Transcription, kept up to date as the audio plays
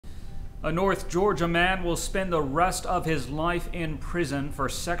A North Georgia man will spend the rest of his life in prison for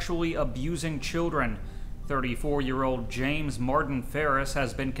sexually abusing children. 34-year-old James Martin Ferris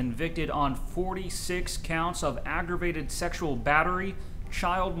has been convicted on 46 counts of aggravated sexual battery,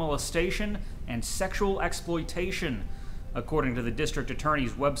 child molestation, and sexual exploitation. According to the district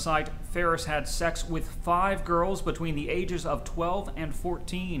attorney's website, Ferris had sex with 5 girls between the ages of 12 and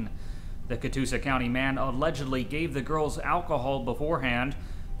 14. The Catoosa County man allegedly gave the girls alcohol beforehand.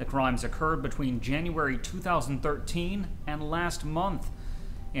 The crimes occurred between January 2013 and last month.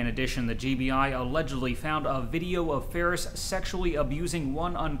 In addition, the GBI allegedly found a video of Ferris sexually abusing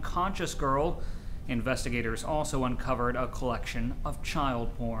one unconscious girl. Investigators also uncovered a collection of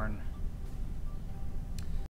child porn.